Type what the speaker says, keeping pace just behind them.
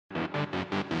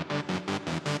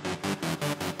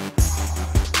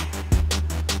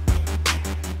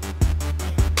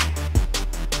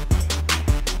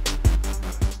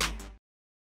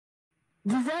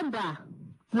December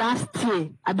last year,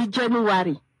 abi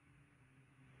January,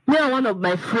 me and one of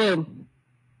my friends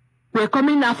were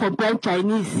coming out from Prime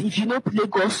Chinese. If you know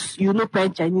Lagos, you know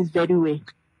Prime Chinese very well.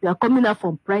 We are coming out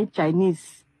from Prime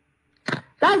Chinese.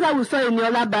 That's how we saw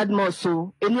Eniola Badmus.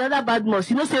 So Eniola Badmus,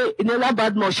 you know, say Eniola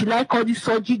Badmus, she like all these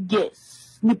surgery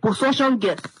girls, liposuction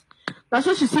girls. That's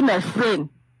why she see my friend,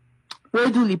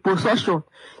 we do liposuction.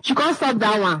 She can't stop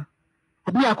that one.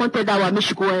 I can't tell that one, make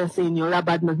she go and say Eniola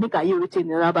Badmus. Make her hear what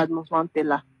Eniola Badmus want tell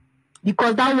her.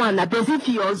 Because that one, na person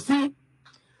fiancé.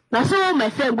 Now, so my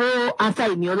friend go answer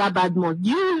Eniola Badmus. Do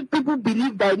you people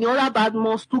believe that Eniola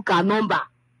Badmus took her number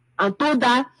and told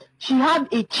her she had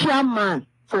a chairman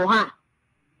for her?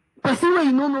 Person where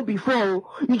you don't know before,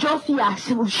 you just see her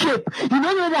shape. You don't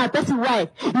know that person wife.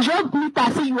 You just meet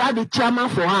her, say you have a chairman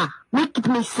for her. Make it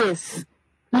make sense.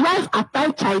 Life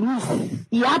at Chinese.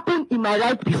 It happened in my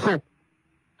life before.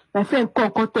 My friend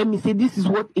come tell me, say this is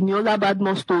what Eniola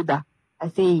Badmus told her. I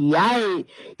say, yeah. You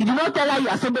did not tell her you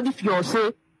are somebody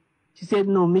fiancé. She said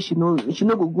no, me she no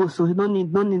go. So she don't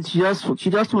need. She just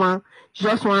want hear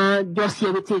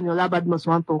what Eniola Badmus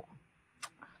want talk.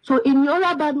 So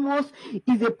Eniola Badmus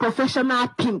is a professional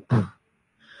pimp.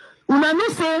 Una know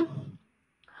say,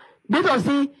 they don't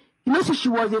say, you know, so she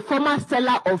was a former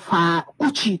seller of her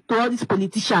Gucci to all these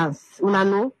politicians. Una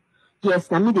know?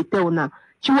 Yes, na me they tell una.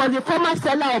 She was a former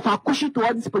seller of her Gucci to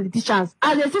all these politicians.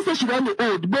 And they still say she don't be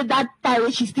old, but that time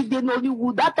when she still did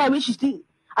Nollywood, that time when she still,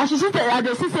 and she still and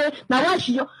they still say, now why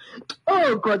she,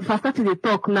 oh God, if I start to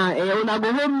talk now, una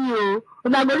go home you,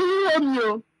 una go really home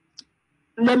you.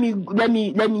 Let me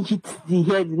hit the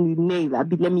head in the nail.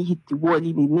 Let me hit the wall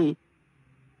in the nail.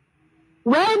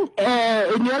 When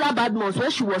Eniola Badmus,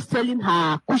 when she was selling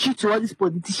her Gucci to all these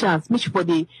politicians, make sure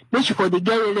they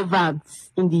get relevant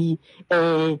in the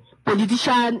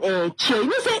politician chair. You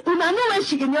know, say una know when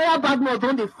Eniola Badmus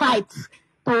don't they fight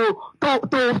to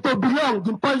belong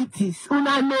in politics.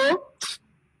 Una know,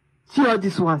 see all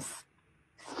these ones.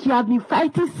 She have been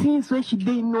fighting since when she did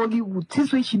in Nollywood,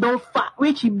 since when she don't fight,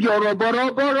 when she be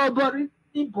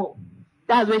people.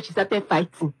 That's when she started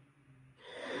fighting.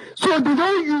 So they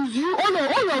don't use you,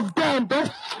 all of them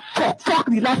don't fuck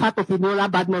the life out of Eniola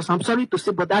Badmus. I'm sorry to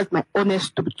say, but that's my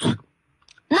honest truth.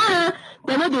 Now,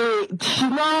 they know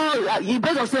you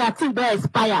better say, I think they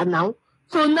expire now.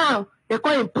 So now, they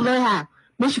can't employ her.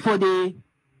 Make sure they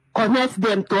connect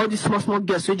them to all these small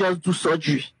girls who just do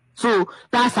surgery. So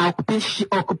that's our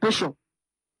occupation.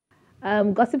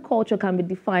 Gossip culture can be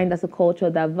defined as a culture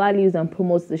that values and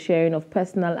promotes the sharing of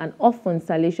personal and often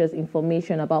salacious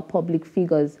information about public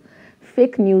figures.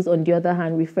 Fake news, on the other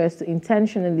hand, refers to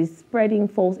intentionally spreading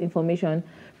false information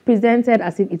presented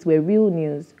as if it were real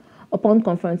news. Upon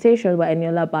confrontation by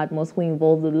Eniola Badmus, who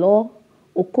involved the law,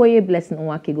 Okoye Blessing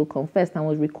Nwakego confessed and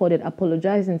was recorded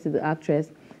apologizing to the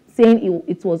actress, saying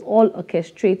it was all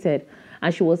orchestrated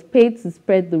and she was paid to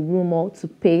spread the rumor to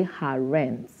pay her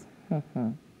rent.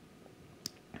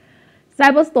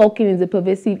 Cyberstalking is a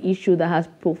pervasive issue that has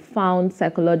profound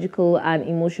psychological and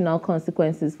emotional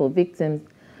consequences for victims.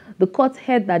 The court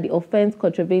held that the offense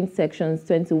contravenes sections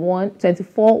 24,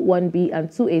 1B and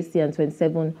 2AC and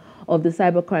 27 of the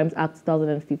Cybercrimes Act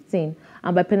 2015,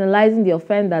 and by penalizing the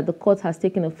offender, the court has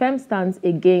taken a firm stance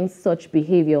against such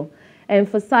behavior,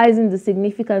 emphasizing the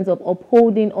significance of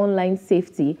upholding online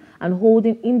safety and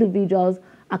holding individuals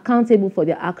accountable for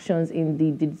their actions in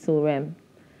the digital realm.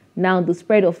 Now, the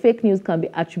spread of fake news can be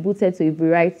attributed to a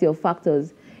variety of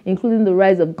factors, including the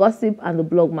rise of gossip and the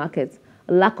blog market,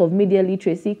 a lack of media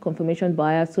literacy, confirmation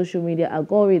bias, social media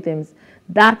algorithms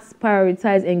that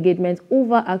prioritize engagement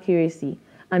over accuracy,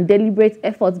 and deliberate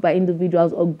efforts by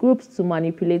individuals or groups to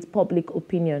manipulate public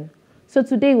opinion. So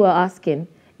today we're asking,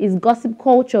 is gossip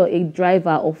culture a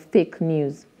driver of fake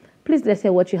news? Please let's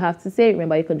hear what you have to say.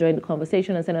 Remember, you can join the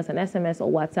conversation and send us an SMS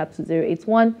or WhatsApp to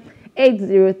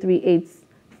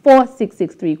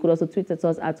 081-8038-4663. You could also tweet at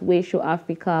us at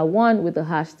WayShowAfrica1 with the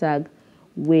hashtag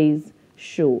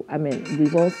WaysShow. I mean,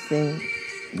 we've all seen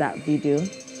that video,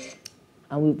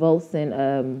 and we've all seen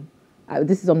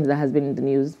this is something that has been in the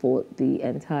news for the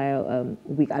entire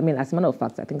week. I mean, as a matter of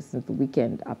fact, I think since the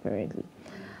weekend, apparently.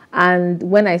 And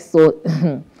when I saw,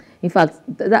 in fact,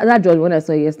 that judge, when I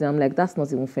saw it yesterday, I'm like, that's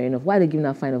not even fair enough. Why are they giving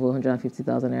a fine of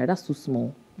 150,000 naira? That's too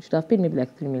small. You should have paid maybe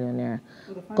like 3 million naira.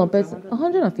 Compared to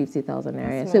 150,000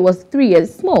 naira. So it was 3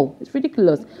 years. Small. It's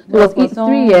ridiculous. It was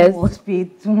 3 years. Was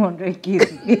paid 200K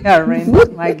to pay her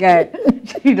rent. My guy,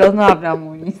 she does not have that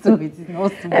money, so it is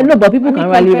not small. No, but people can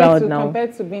rally around now.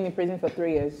 Compared to being in prison for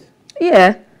 3 years.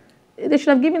 Yeah, they should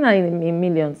have given her in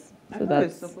millions. I thought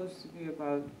it's supposed to be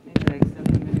about maybe like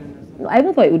 7 million or something. I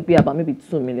even thought it would be about maybe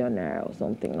 2 million naira or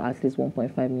something, at least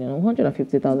 1.5 million.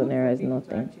 150,000 naira is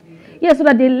nothing. Yeah, so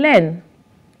that they learn.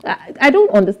 I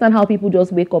don't understand how people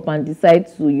just wake up and decide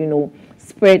to,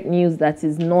 spread news that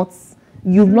is not,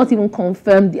 you've not even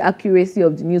confirmed the accuracy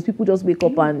of the news. People just wake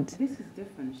up and... This is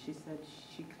different. She said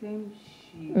she claimed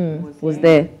she was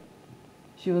there.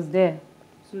 She was there.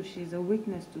 So she's a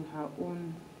witness to her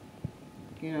own,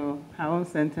 her own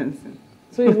sentencing.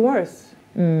 So it's worse.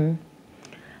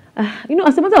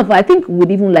 As a matter of fact, I think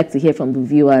we'd even like to hear from the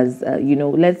viewers.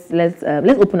 Let's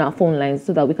open our phone lines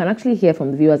so that we can actually hear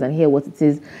from the viewers and hear what it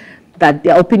is that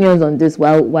their opinions on this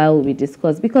while we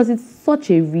discuss, because it's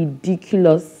such a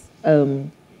ridiculous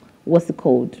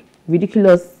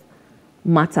ridiculous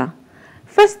matter.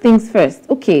 First things first.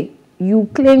 Okay, you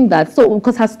claim that,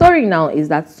 because her story now is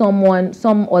that some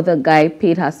other guy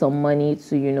paid her some money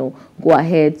to, go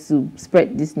ahead to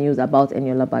spread this news about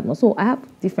Eniola Badmus. So I have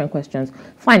different questions.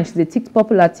 Fine, she's a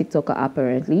popular TikToker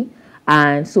apparently.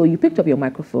 And so you picked up your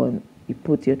microphone, you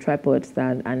put your tripod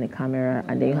stand and a camera,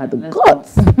 and then you had the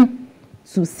guts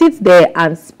to sit there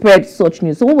and spread such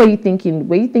news. So what were you thinking?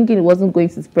 Were you thinking it wasn't going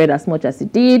to spread as much as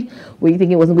it did? Were you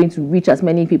thinking it wasn't going to reach as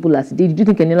many people as it did? Did you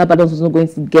think Eniola Badmus was not going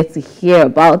to get to hear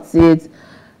about it?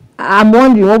 I'm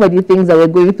wondering, what were the things that were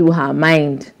going through her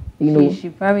mind? She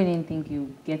probably didn't think you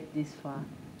would get this far.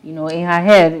 In her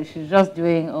head, she's just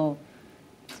doing,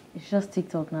 it's just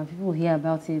TikTok now. People hear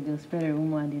about it, they'll spread a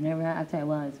rumor, and they never, after a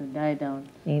while, it will die down.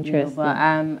 Interesting. But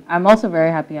I'm also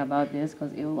very happy about this,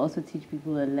 because it will also teach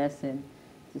people a lesson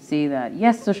to say that,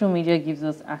 yes, social media gives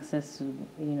us access to,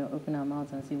 open our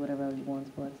mouths and say whatever we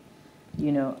want, but,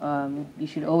 you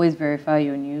should always verify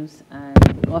your news,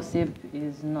 and gossip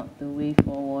is not the way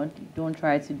forward. Don't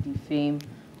try to defame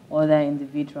other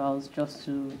individuals just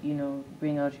to,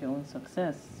 bring out your own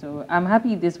success. So I'm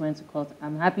happy this went to court.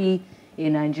 I'm happy a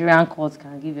Nigerian court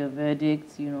can give a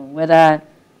verdict, whether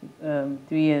 3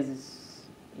 years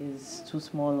is too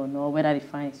small or not, whether the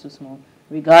fine is too small.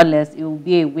 Regardless, it will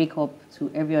be a wake-up to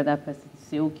every other person to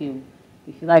say, okay,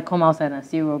 if you come outside and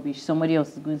say rubbish, somebody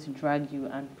else is going to drag you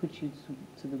and put you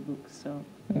to the book. So,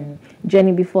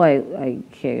 Jenny, before I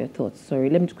hear your thoughts, sorry,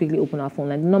 let me just quickly open our phone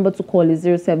line. The number to call is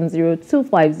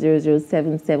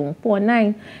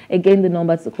 07025007749. Again, the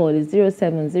number to call is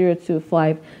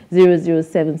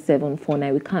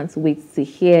 07025007749. We can't wait to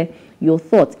hear your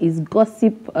thoughts. Is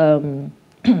gossip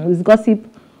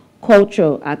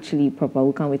culture actually proper?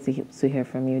 We can't wait to hear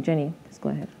from you. Jenny, please go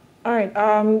ahead. All right.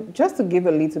 Just to give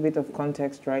a little bit of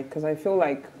context, right? Because I feel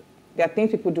like there are things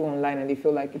people do online and they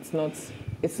feel like it's not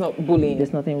bullying.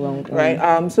 There's nothing wrong. Right.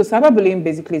 So cyberbullying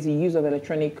basically is the use of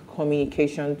electronic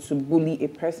communication to bully a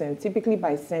person, typically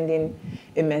by sending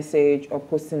a message or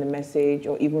posting a message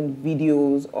or even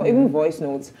videos or even voice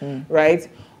notes, right?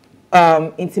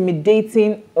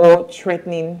 Intimidating or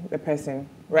threatening the person.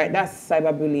 Right, that's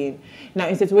cyberbullying. Now,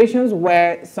 in situations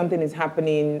where something is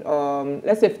happening,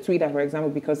 let's say Twitter, for example,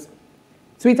 because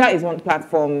Twitter is one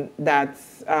platform that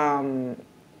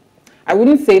I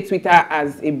wouldn't say Twitter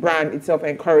as a brand itself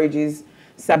encourages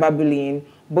cyberbullying,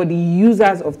 but the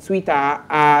users of Twitter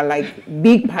are like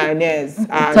big pioneers,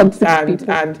 and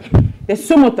there's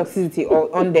so much toxicity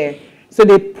on there, so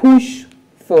they push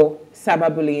for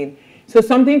cyberbullying. So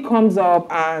something comes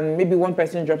up, and maybe one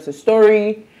person drops a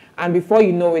story. And before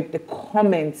you know it, the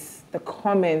comments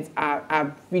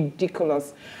are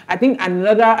ridiculous. I think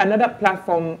another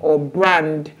platform or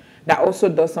brand that also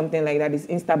does something like that is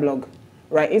Instablog,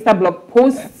 right? Instablog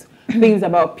posts things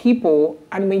about people,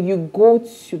 and when you go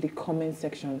to the comment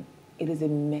section, it is a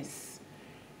mess.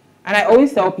 And I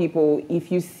always tell people,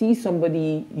 if you see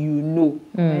somebody your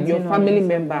family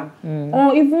member,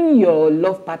 or even your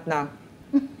love partner,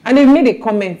 and they've made a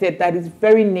comment that is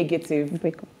very negative,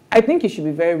 I think you should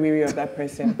be very wary of that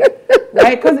person,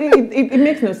 right? Because it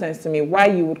makes no sense to me why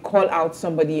you would call out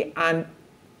somebody and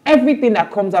everything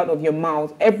that comes out of your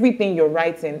mouth, everything you're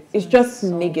writing is just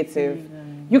negative.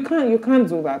 You can't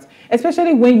do that,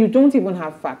 especially when you don't even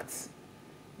have facts.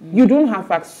 You don't have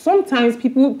facts. Sometimes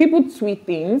people tweet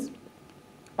things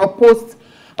or post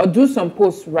or do some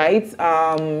posts, right?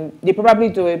 They probably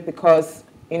do it because,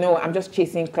 I'm just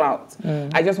chasing clout.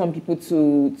 I just want people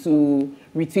to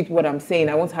retweet what I'm saying.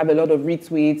 I want to have a lot of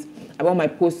retweets. I want my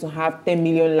post to have 10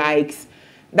 million likes,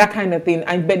 that kind of thing.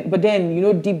 But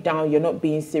then, deep down, you're not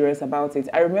being serious about it.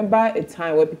 I remember a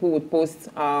time where people would post,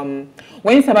 when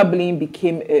cyberbullying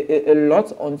became a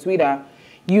lot on Twitter,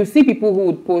 you see people who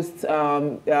would post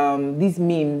these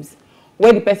memes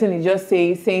where the person is just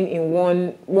saying in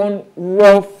one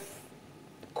rough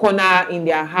corner in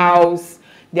their house,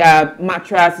 their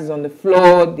mattress is on the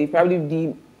floor, the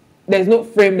There's no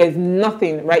frame, there's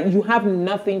nothing, right? You have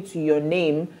nothing to your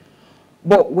name.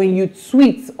 But when you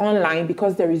tweet online,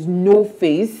 because there is no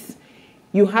face,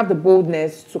 you have the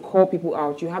boldness to call people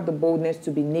out. You have the boldness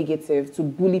to be negative, to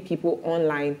bully people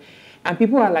online. And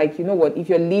people are like, you know what, if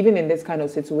you're living in this kind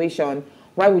of situation,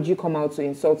 why would you come out to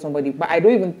insult somebody? But I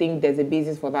don't even think there's a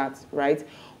basis for that, right?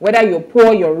 Whether you're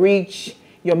poor, you're rich,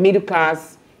 you're middle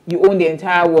class, you own the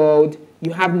entire world,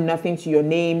 you have nothing to your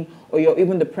name, or you're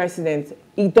even the president,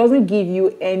 it doesn't give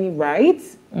you any right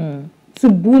to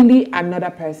bully another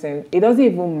person. It doesn't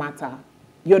even matter.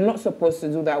 You're not supposed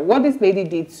to do that. What this lady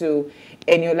did to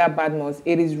Eniola Badmus,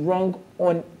 it is wrong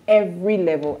on every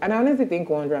level. And I honestly think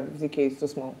 150K is too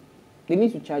small. They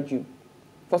need to charge you.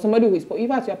 For somebody who is,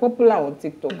 even if you're popular on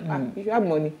TikTok, if you have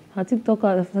money. Her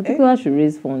TikToker should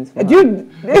raise funds for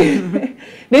her.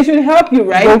 They should help you,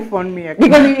 right? GoFundMe.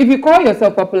 Because if you call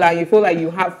yourself popular and you feel like you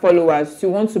have followers, you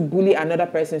want to bully another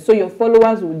person, so your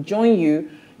followers will join you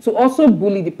to also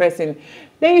bully the person,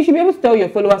 then you should be able to tell your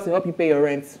followers to help you pay your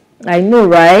rent. I know,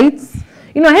 right?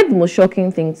 You know, I heard the most shocking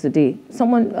thing today.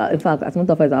 Someone, in fact, as a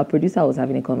matter of fact, our producer was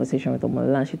having a conversation with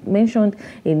Omola, and she mentioned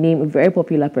a name, a very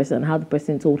popular person, how the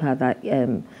person told her that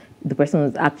the person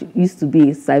was actually used to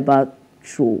be a cyber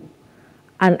troll.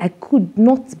 And I could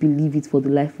not believe it for the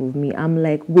life of me. I'm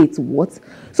like, wait, what?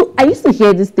 So I used to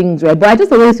hear these things, right? But I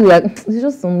just always feel like, it's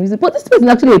just some music. But this person is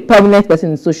actually a prominent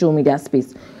person in social media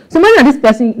space. So imagine that this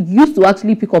person used to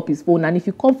actually pick up his phone, and if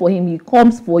you come for him, he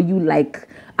comes for you like...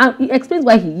 And he explains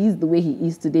why he is the way he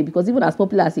is today, because even as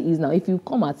popular as he is now, if you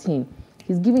come at him,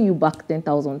 he's giving you back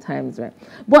 10,000 times, right?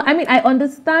 But I mean, I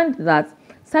understand that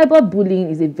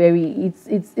cyberbullying is a very,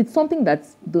 it's something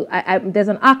that's, there's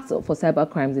an act for cyber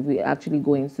crimes if we actually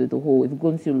go into the whole, if we go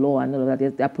into law and all of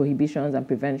that, there are prohibitions and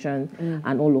prevention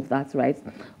and all of that, right?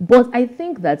 But I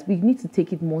think that we need to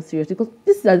take it more seriously, because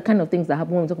these are the kind of things that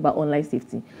happen when we talk about online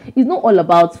safety. It's not all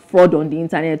about fraud on the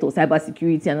internet or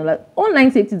cybersecurity and all that.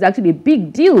 Online safety is actually a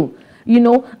big deal. You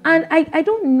know, and I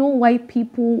don't know why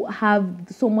people have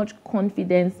so much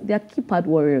confidence. They are keypad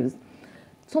warriors.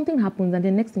 Something happens, and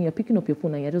the next thing you're picking up your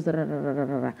phone and you're just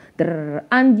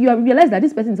and you realize that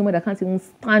this person is someone that can't even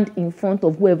stand in front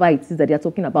of whoever it is that they're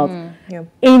talking about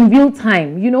in real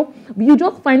time. You know, you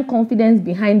just find confidence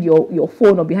behind your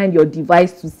phone or behind your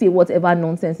device to say whatever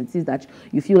nonsense it is that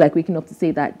you feel like waking up to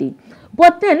say that day.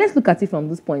 But then let's look at it from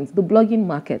this point: the blogging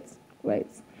market, right?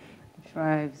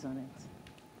 Thrives on it.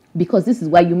 Because this is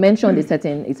why you mentioned a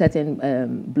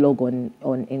certain blog on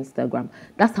Instagram.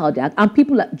 That's how they act. And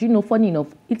people, do you know, funny enough,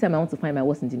 each time I want to find my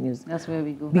what's in the news, that's where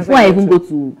we go. Before I even go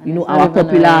to, you know, our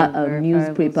popular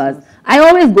newspapers, I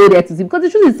always go there to see. Because the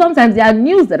truth is, sometimes there are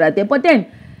news that are there, but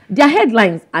then their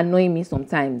headlines annoy me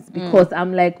sometimes, because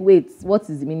I'm like, wait, what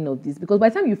is the meaning of this? Because by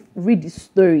the time you read the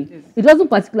story, it doesn't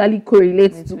particularly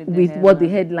correlate with what the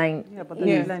headline Yeah, but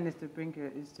the headline is to bring your,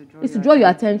 is to draw your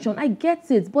attention. I get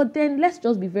it, but then let's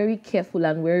just be very careful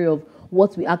and wary of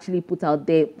what we actually put out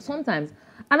there. Sometimes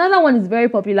another one is very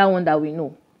popular one that we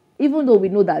know, even though we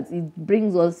know that it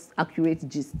brings us accurate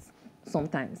gists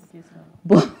sometimes. Yes,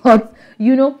 but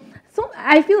you know, so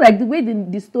I feel like the way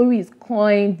the story is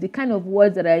coined, the kind of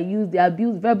words that I use, the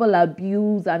abuse, verbal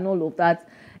abuse and all of that,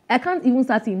 I can't even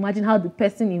start to imagine how the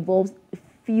person involved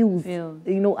feels, you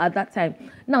know, at that time.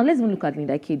 Now, let's even look at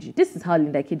Linda Ikeji. This is how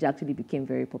Linda Ikeji actually became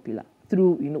very popular.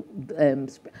 Through, you know,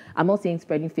 I'm not saying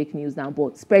spreading fake news now,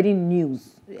 but spreading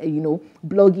news, you know,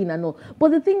 blogging and all.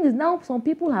 But the thing is, now some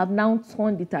people have now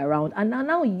turned it around and are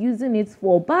now using it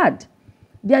for bad.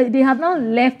 They have now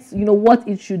left, you know, what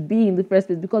it should be in the first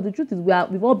place, because the truth is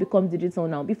we've all become digital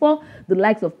now. Before the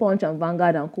likes of Punch and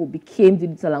Vanguard and Co became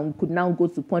digital and we could now go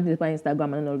to Punch,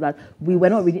 Instagram and all that, we were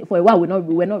not reading, for a while we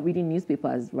were not reading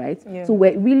newspapers, right? Yeah. So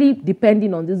we're really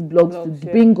depending on these blogs to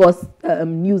bring us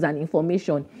news and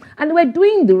information. And we're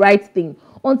doing the right thing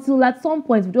until at some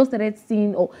point we just started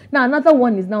seeing, now another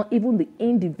one is now even the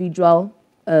individual,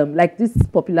 like this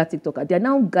popular TikToker. They're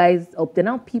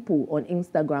now people on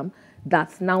Instagram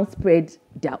that now spread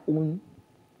their own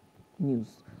news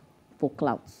for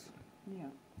clouts. Yeah.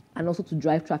 And also to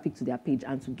drive traffic to their page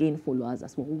and to gain followers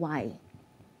as well. Why?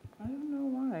 I don't know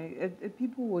why.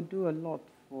 People will do a lot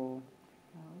for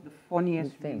the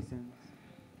funniest reasons.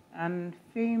 And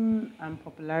fame and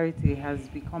popularity has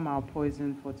become our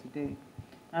poison for today.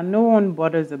 And no one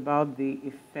bothers about the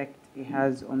effect it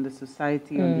has on the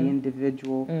society, on the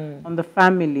individual, on the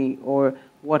family, or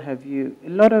what have you. A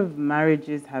lot of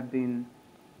marriages have been,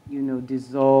 you know,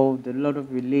 dissolved. A lot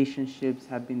of relationships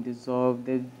have been dissolved.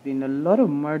 There's been a lot of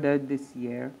murder this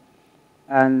year.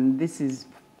 And this is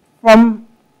from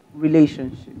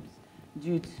relationships.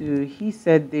 due to he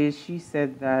said this, she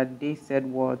said that, they said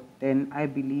what, then I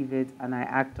believe it and I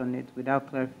act on it without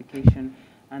clarification,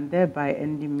 and thereby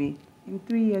ending me in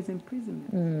 3 years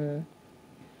imprisonment.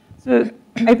 So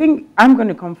I think I'm going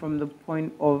to come from the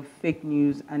point of fake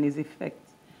news and its effect.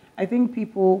 I think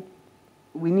people,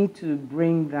 we need to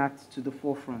bring that to the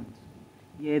forefront.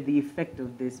 Yeah, the effect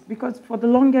of this. Because for the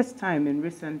longest time, in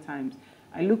recent times,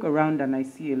 I look around and I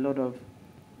see a lot of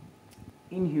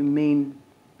inhumane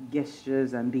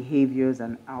gestures and behaviors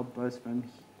and outbursts from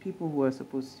people who are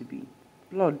supposed to be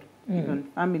blood, even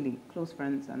family, close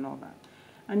friends and all that.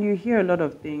 And you hear a lot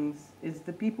of things. It's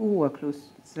the people who are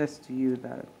closest to you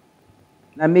that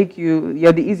make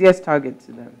you're the easiest target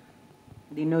to them.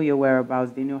 They know your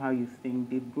whereabouts, they know how you think,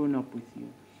 they've grown up with you.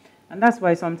 And that's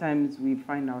why sometimes we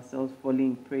find ourselves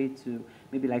falling prey to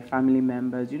maybe like family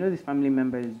members. You know, this family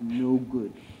member is no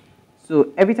good.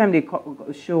 So every time they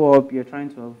show up, you're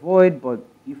trying to avoid, but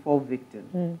you fall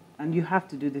victim. And you have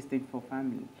to do this thing for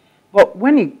family. But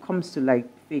when it comes to like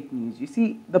fake news, you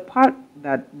see, the part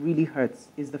that really hurts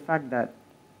is the fact that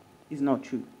it's not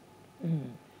true.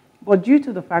 But due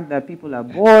to the fact that people are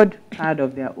bored, tired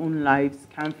of their own lives,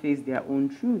 can't face their own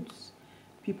truths,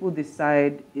 people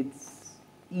decide it's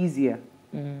easier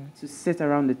to sit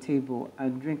around the table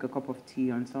and drink a cup of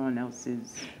tea on someone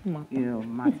else's,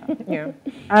 matter. Yeah.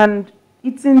 And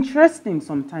it's interesting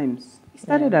sometimes. It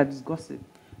started as gossip.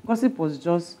 Gossip was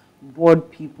just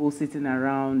bored people sitting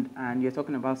around and you're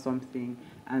talking about something,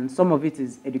 and some of it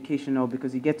is educational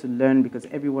because you get to learn because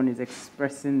everyone is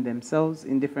expressing themselves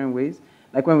in different ways.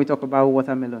 Like when we talk about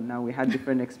watermelon now, we had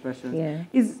different expressions. Yeah.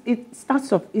 It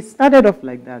started off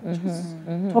like that, just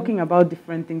talking about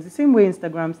different things. The same way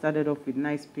Instagram started off with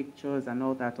nice pictures and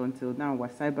all that until now we're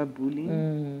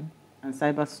cyberbullying and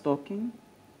cyber stalking.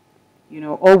 You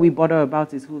know, all we bother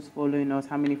about is who's following us,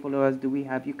 how many followers do we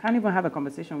have. You can't even have a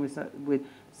conversation with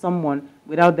someone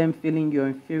without them feeling you're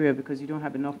inferior because you don't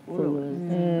have enough followers.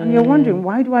 And you're wondering,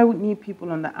 why do I need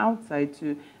people on the outside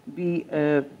to be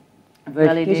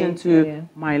verification to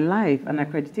my life and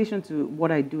accreditation to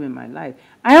what I do in my life?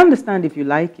 I understand if you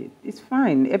like it. It's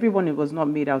fine. Everyone was not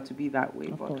made out to be that way.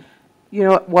 But, you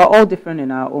know, we're all different in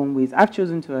our own ways. I've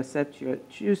chosen to accept you.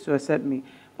 Choose to accept me.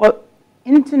 But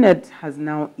internet has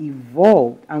now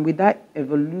evolved, and with that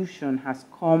evolution has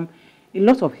come a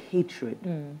lot of hatred.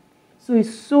 So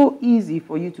it's so easy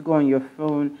for you to go on your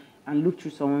phone and look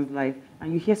through someone's life,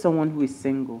 and you hear someone who is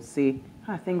single say,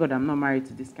 thank God I'm not married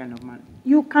to this kind of man.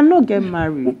 You cannot get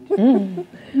married.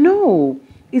 No,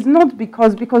 it's not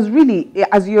because really,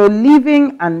 as you're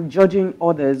living and judging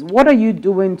others, what are you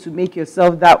doing to make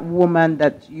yourself that woman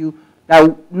that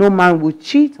no man would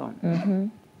cheat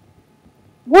on?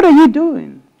 What are you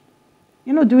doing?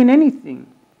 You're not doing anything.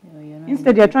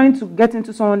 Instead, you're trying to get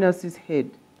into someone else's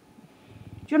head. Do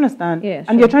you understand? Yeah,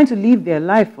 and you're trying to live their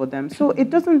life for them. So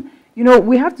it doesn't,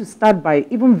 we have to start by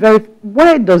even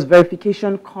where does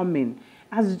verification come in?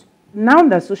 As now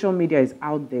that social media is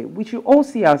out there, we should all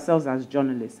see ourselves as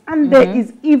journalists. And there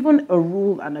is even a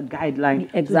rule and a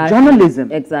guideline to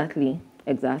journalism. Exactly.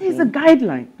 There's a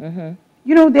guideline.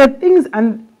 There are things,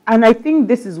 and I think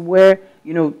this is where,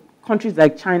 countries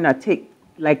like China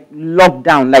lock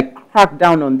down, crack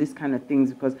down on this kind of things,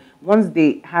 because once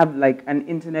they have an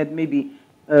internet, maybe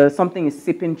something is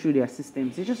seeping through their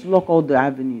systems, they just lock all the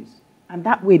avenues. And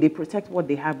that way they protect what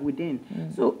they have within.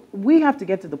 So we have to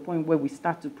get to the point where we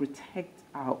start to protect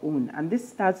our own. And this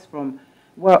starts from,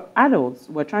 adults,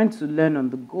 we're trying to learn on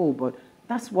the go, but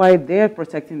that's why they're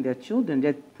protecting their children.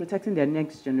 They're protecting their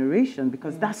next generation,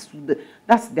 because that's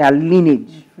their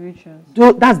lineage.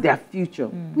 That's their future.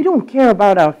 We don't care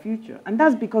about our future. And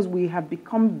that's because we have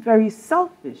become very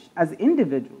selfish as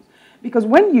individuals. Because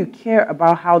when you care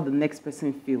about how the next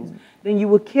person feels, then you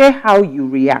will care how you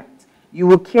react. You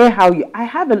will care how you...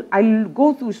 I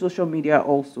go through social media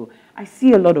also. I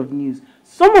see a lot of news.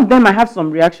 Some of them I have some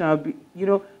reaction. I'll be,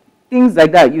 things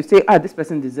like that. You say, this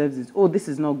person deserves this. Oh, this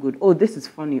is not good. Oh, this is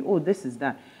funny. Oh, this is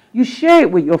that. You share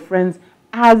it with your friends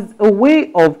as a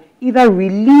way of either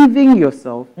relieving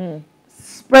yourself,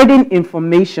 spreading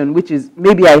information, which is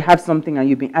maybe I have something and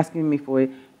you've been asking me for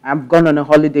it. I've gone on a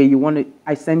holiday.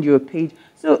 I send you a page.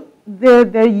 So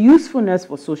their usefulness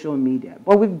for social media.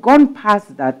 But we've gone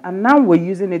past that, and now we're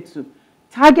using it to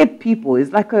target people.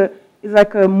 It's like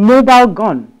a mobile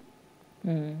gun.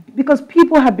 Because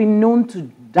people have been known to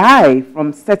die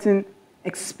from certain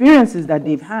experiences that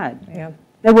they've had. Yeah.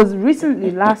 There was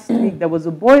recently, last week, there was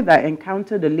a boy that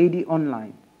encountered a lady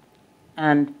online.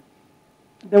 And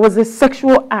there was a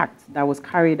sexual act that was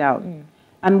carried out.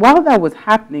 And while that was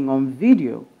happening on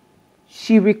video,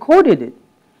 she recorded it.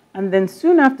 And then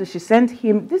soon after, she sent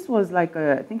him, this was like,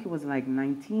 I think it was like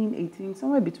 19, 18,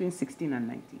 somewhere between 16 and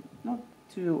 19, not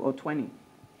 2 or 20.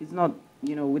 He's not,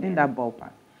 you know, within that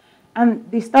ballpark. And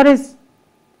they started,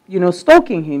 you know,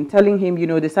 stalking him, telling him, you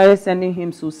know, they started sending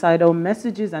him suicidal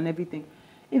messages and everything.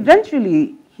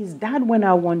 Eventually, his dad went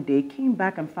out one day, came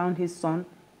back and found his son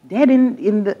dead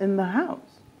in the house.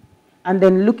 And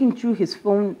then looking through his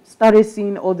phone, started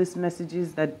seeing all these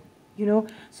messages that, you know.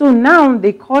 So now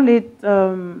they call it,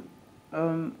 I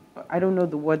don't know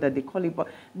the word that they call it, but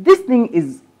this thing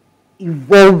is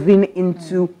evolving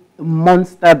into a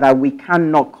monster that we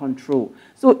cannot control.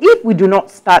 So if we do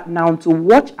not start now to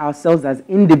watch ourselves as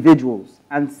individuals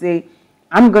and say,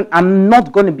 I'm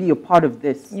not going to be a part of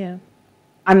this. Yeah.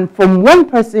 And from one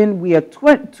person, we are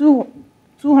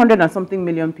 200 and something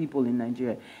million people in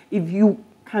Nigeria. If you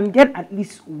can get at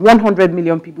least 100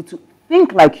 million people to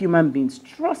think like human beings,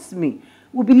 trust me,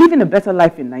 we'll be living a better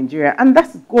life in Nigeria. And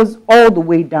that goes all the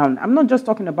way down. I'm not just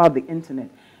talking about the internet.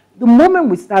 The moment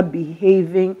we start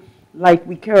behaving like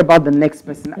we care about the next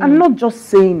person, I'm not just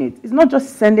saying it. It's not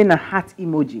just sending a heart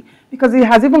emoji, because it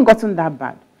has even gotten that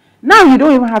bad. Now you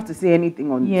don't even have to say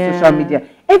anything on social media.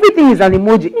 Everything is an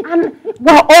emoji, and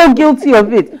we're all guilty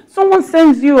of it. Someone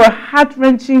sends you a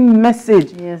heart-wrenching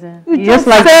message. Yes, you just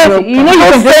like you know, you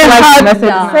can just like the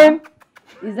message.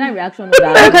 Is that reaction of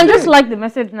that? You can just like the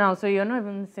message now, so you're not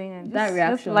even saying it. That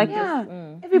reaction. Like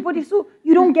Everybody, so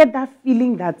you don't get that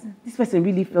feeling that this person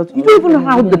really felt. You don't even know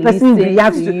how the person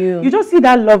reacts to you. You just see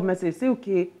that love message, say,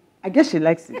 okay, I guess she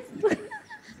likes it.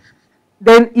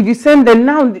 Then if you send them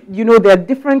now, you know, there are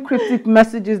different cryptic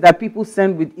messages that people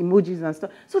send with emojis and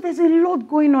stuff. So there's a lot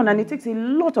going on, and it takes a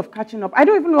lot of catching up. I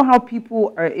don't even know how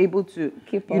people are able to,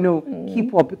 keep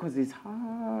up, because it's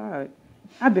hard.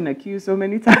 I've been accused so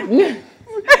many times.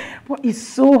 But it's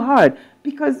so hard,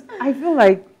 because I feel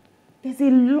like there's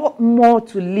a lot more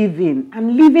to live in.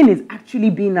 And living is actually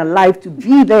being alive, to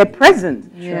be there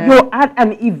present. Yeah. You're at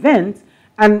an event,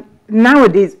 and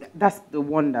nowadays, that's the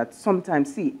one that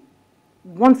sometimes,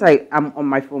 once I am on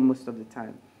my phone most of the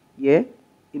time, it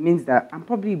means that I'm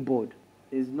probably bored.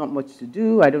 There's not much to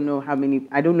do. I don't know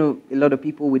a lot of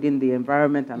people within the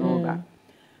environment and all that.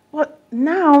 But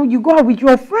now you go out with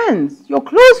your friends, your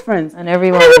close friends, and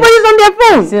everybody's on their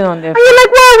phone. Still on their and you're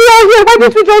like, why are we all here? Why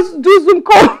didn't we just do Zoom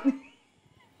call?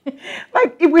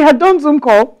 Like, if we had done Zoom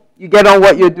call, you get on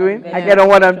what you're doing, I get on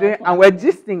what I'm doing, and we're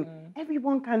gisting.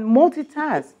 Everyone can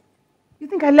multitask. You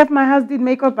think I left my house, did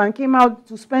makeup, and came out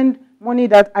to spend money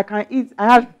that I can eat?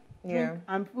 I have drink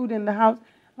and food in the house.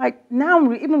 Like,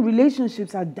 now even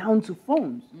relationships are down to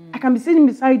phones. I can be sitting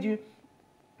beside you,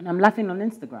 and I'm laughing on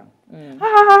Instagram.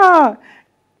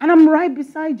 And I'm right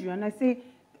beside you, and I say,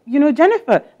 you know,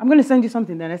 Jennifer, I'm going to send you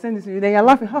something. Then I send this to you. Then you're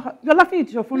laughing. You're laughing at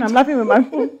your phone. I'm laughing with my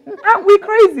phone. Aren't we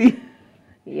crazy?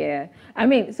 Yeah. I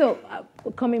mean, so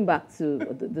coming back to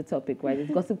the topic, right? Is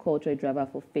gossip culture a driver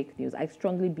for fake news? I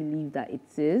strongly believe that it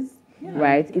is. Yeah.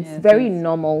 Right? It's very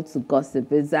normal to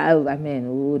gossip. I mean,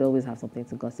 we would always have something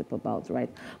to gossip about, right?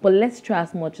 But let's try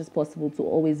as much as possible to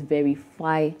always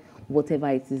verify whatever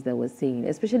it is that we're saying,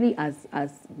 especially as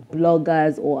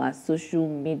bloggers or as social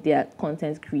media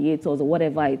content creators or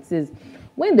whatever it is.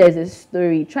 When there's a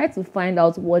story, try to find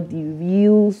out what the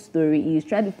real story is.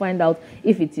 Try to find out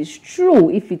if it is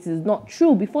true, if it is not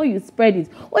true, before you spread it.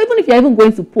 Or even if you're even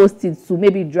going to post it to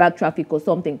maybe drag traffic or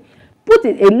something, put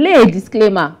it, lay a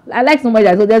disclaimer. I like somebody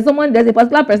that, so there's a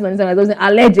particular person on Instagram that says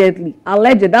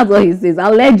allegedly, that's what he says,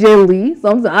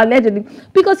 allegedly,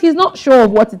 because he's not sure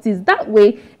of what it is. That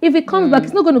way, if it comes back,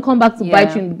 it's not going to come back to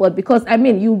bite you in the butt, because, I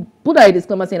mean, you put out a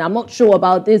disclaimer saying, I'm not sure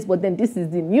about this, but then this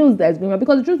is the news that is going on,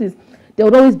 because the truth is, there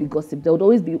would always be gossip. There would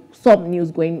always be some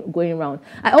news going around.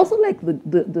 I also like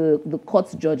the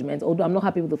court's judgment, although I'm not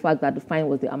happy with the fact that the fine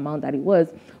was the amount that it was.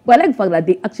 But I like the fact that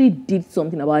they actually did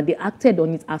something about it. They acted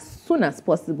on it as soon as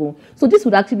possible. So this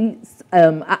would actually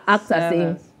act as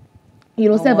saying,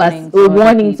 serve as a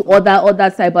warning to other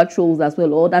cyber trolls as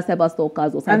well, or other cyber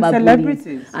stalkers or cyber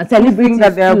celebrities. And celebrities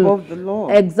that they're above the law.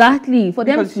 Exactly. For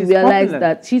them to realize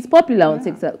that she's popular on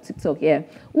TikTok,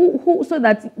 so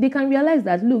that they can realize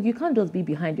that, look, you can't just be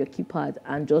behind your keypad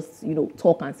and just,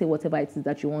 talk and say whatever it is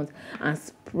that you want and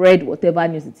spread whatever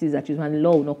news it is that you want.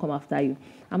 Law will not come after you.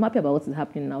 I'm happy about what is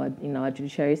happening in our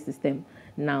judiciary system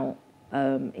now.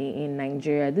 In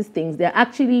Nigeria, these things, they're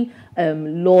actually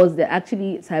laws, they're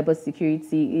actually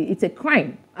cybersecurity. It's a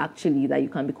crime, actually, that you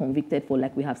can be convicted for,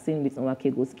 like we have seen with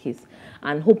Nwakego's case.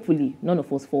 And hopefully, none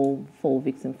of us fall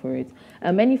victim for it.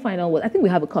 Any final words? I think we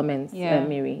have a comment,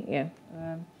 Mary. Yeah.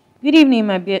 Good evening,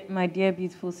 my dear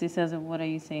beautiful sisters of What Are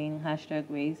You Saying?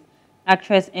 #Ways.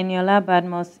 Actress Eniola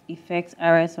Badmus effects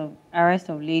arrest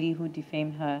of lady who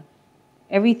defamed her.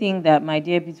 Everything that my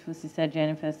dear beautiful sister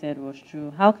Jennifer said was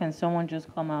true. How can someone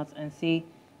just come out and say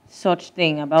such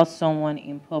thing about someone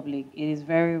in public? It is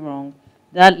very wrong.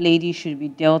 That lady should be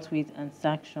dealt with and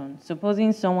sanctioned.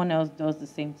 Supposing someone else does the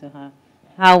same to her,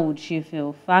 how would she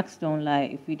feel? Facts don't lie.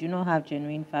 If we do not have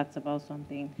genuine facts about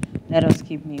something, let us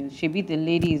keep news. Shebi the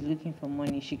lady is looking for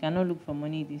money. She cannot look for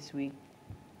money this way.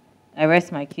 I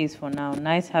rest my case for now.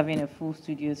 Nice having a full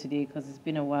studio today because it's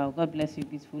been a while. God bless you,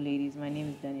 beautiful ladies. My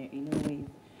name is Daniel Iloways,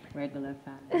 regular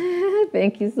fan.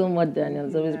 Thank you so much, Daniel.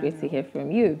 It's always great to hear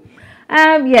from you.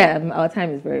 Yeah, our time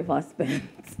is very fast spent.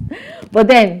 But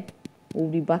then we'll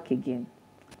be back again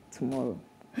tomorrow.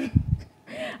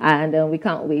 And we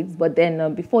can't wait. But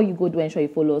then before you go, do ensure you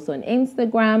follow us on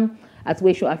Instagram at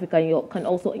Wayshow Africa. You can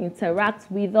also interact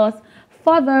with us.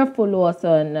 Further, follow us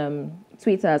on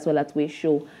Twitter as well at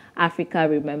Wayshow Africa.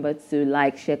 Remember to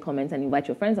like, share, comment, and invite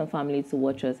your friends and family to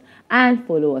watch us and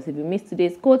follow us. If you missed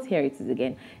today's quote, here it is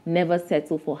again. Never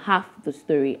settle for half the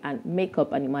story and make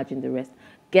up and imagine the rest.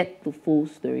 Get the full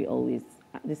story always.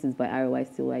 This is by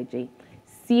ROYCYJ.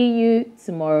 See you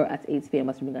tomorrow at 8 p.m.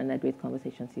 as we bring another great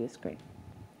conversation to your screen.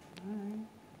 All right.